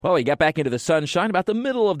Well, we got back into the sunshine about the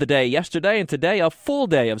middle of the day yesterday, and today a full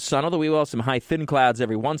day of sun, although we will have some high thin clouds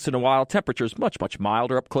every once in a while. Temperatures much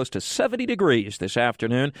milder, up close to 70 degrees this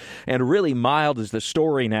afternoon, and really mild is the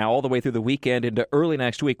story now all the way through the weekend into early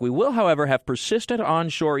next week. We will, however, have persistent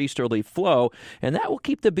onshore easterly flow, and that will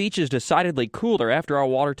keep the beaches decidedly cooler. After all,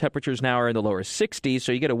 water temperatures now are in the lower 60s,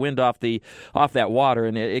 so you get a wind off that water,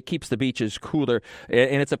 and it keeps the beaches cooler.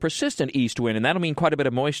 And it's a persistent east wind, and that'll mean quite a bit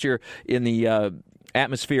of moisture in the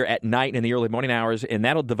atmosphere at night in the early morning hours, and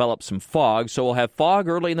that'll develop some fog. So we'll have fog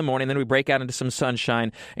early in the morning, then we break out into some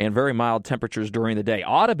sunshine and very mild temperatures during the day.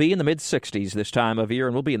 Ought to be in the mid-60s this time of year,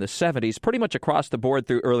 and we'll be in the 70s pretty much across the board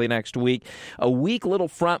through early next week. A weak little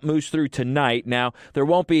front moves through tonight. Now, there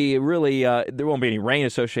won't be any rain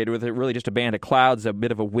associated with it, really just a band of clouds, a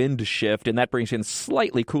bit of a wind shift, and that brings in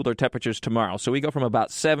slightly cooler temperatures tomorrow. So we go from about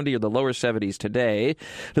 70 or the lower 70s today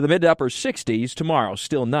to the mid to upper 60s tomorrow.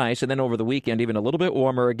 Still nice, and then over the weekend, even a little bit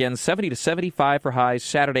warmer again, 70 to 75 for highs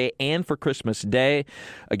Saturday and for Christmas Day.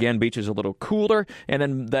 Again, beaches a little cooler, and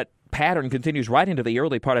then that pattern continues right into the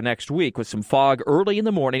early part of next week with some fog early in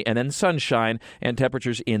the morning and then sunshine and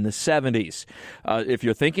temperatures in the 70s. If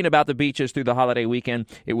you're thinking about the beaches through the holiday weekend,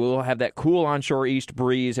 it will have that cool onshore east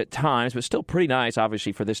breeze at times, but still pretty nice,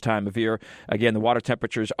 obviously, for this time of year. Again, the water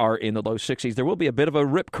temperatures are in the low 60s. There will be a bit of a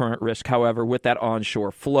rip current risk, however, with that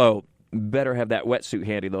onshore flow. Better have that wetsuit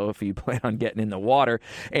handy, though, if you plan on getting in the water.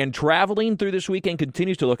 And traveling through this weekend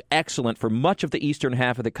continues to look excellent for much of the eastern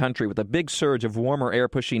half of the country, with a big surge of warmer air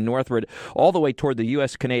pushing northward all the way toward the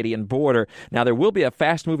U.S.-Canadian border. Now, there will be a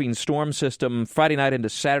fast-moving storm system Friday night into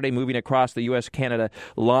Saturday moving across the U.S.-Canada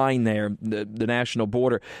line there, the national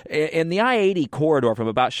border. And the I-80 corridor from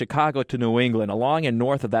about Chicago to New England, along and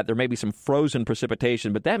north of that, there may be some frozen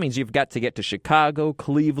precipitation, but that means you've got to get to Chicago,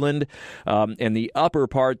 Cleveland, and the upper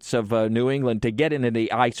parts of New England to get into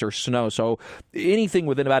the ice or snow. So anything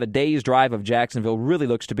within about a day's drive of Jacksonville really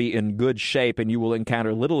looks to be in good shape, and you will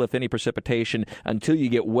encounter little, if any, precipitation until you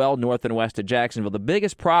get well north and west of Jacksonville. The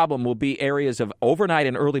biggest problem will be areas of overnight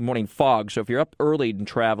and early morning fog. So if you're up early and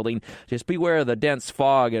traveling, just beware of the dense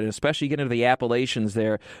fog, and especially get into the Appalachians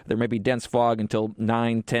there may be dense fog until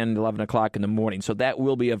 9, 10, 11 o'clock in the morning. So that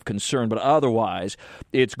will be of concern, but otherwise,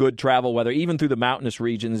 it's good travel weather, even through the mountainous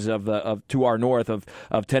regions of to our north of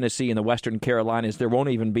Tennessee and the western Carolinas. There won't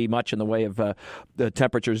even be much in the way of the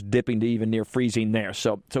temperatures dipping to even near freezing there.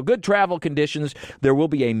 So good travel conditions. There will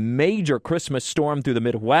be a major Christmas storm through the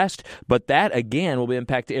Midwest, but that, again, will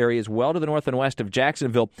impact areas well to the north and west of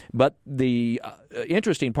Jacksonville. But the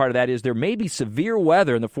interesting part of that is there may be severe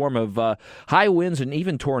weather in the form of high winds and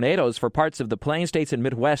even tornadoes for parts of the Plain States and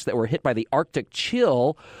Midwest that were hit by the Arctic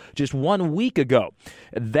chill just 1 week ago.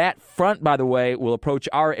 That front, by the way, will approach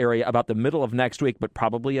our area about the middle of next week, but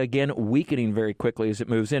probably, again, weakening very quickly as it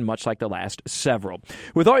moves in, much like the last several.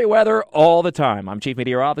 With all your weather all the time, I'm Chief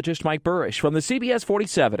Meteorologist Mike Burrish from the CBS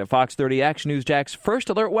 47 at Fox 30 Action News Jack's First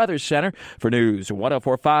Alert Weather Center for News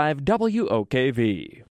 104.5 WOKV.